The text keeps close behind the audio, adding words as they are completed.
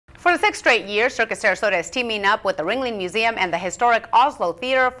For the sixth straight year, Circus Sarasota is teaming up with the Ringling Museum and the historic Asolo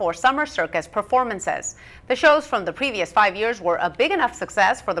Theater for summer circus performances. The shows from the previous 5 years were a big enough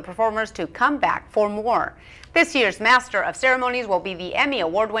success for the performers to come back for more. This year's Master of Ceremonies will be the Emmy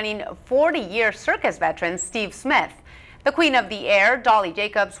Award-winning 40-year circus veteran Steve Smith. The Queen of the Air, Dolly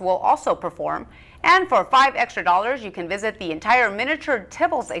Jacobs, will also perform. And for $5 extra, you can visit the entire miniature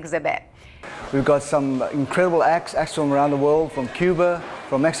Tibbles exhibit. We've got some incredible acts from around the world, from Cuba,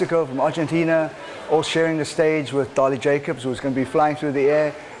 from Mexico, from Argentina, all sharing the stage with Dolly Jacobs, who's going to be flying through the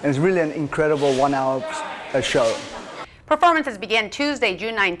air. And it's really an incredible one-hour show. Performances begin Tuesday,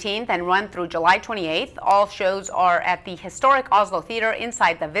 June 19th and run through July 28th. All shows are at the historic Asolo Theater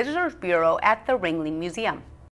inside the Visitors Bureau at the Ringling Museum.